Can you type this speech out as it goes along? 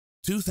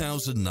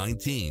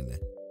2019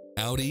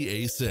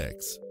 Audi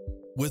A6.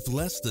 With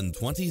less than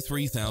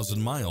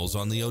 23,000 miles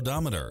on the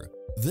odometer,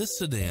 this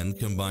sedan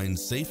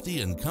combines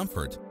safety and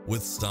comfort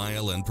with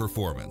style and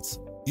performance.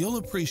 You'll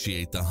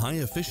appreciate the high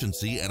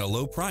efficiency at a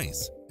low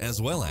price,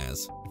 as well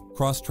as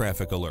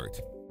cross-traffic alert,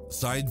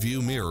 side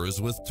view mirrors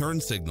with turn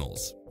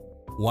signals,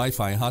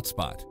 Wi-Fi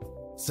hotspot,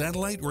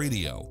 satellite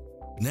radio,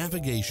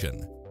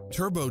 navigation,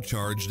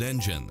 turbocharged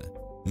engine,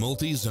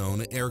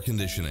 multi-zone air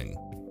conditioning,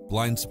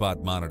 blind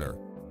spot monitor,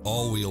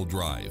 all-wheel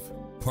drive,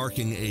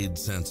 parking aid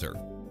sensor,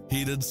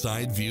 heated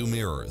side view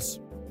mirrors,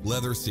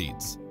 leather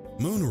seats,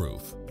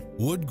 moonroof,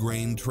 wood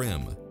grain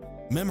trim,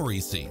 memory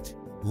seat,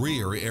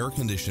 rear air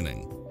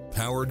conditioning,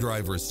 power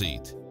driver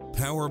seat,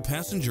 power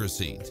passenger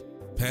seat,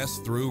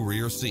 pass-through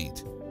rear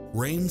seat,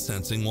 rain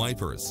sensing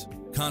wipers.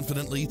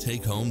 Confidently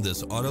take home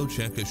this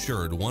AutoCheck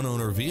assured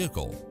one-owner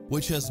vehicle,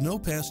 which has no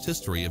past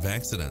history of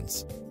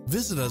accidents.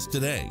 Visit us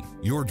today.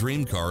 Your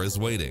dream car is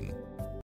waiting.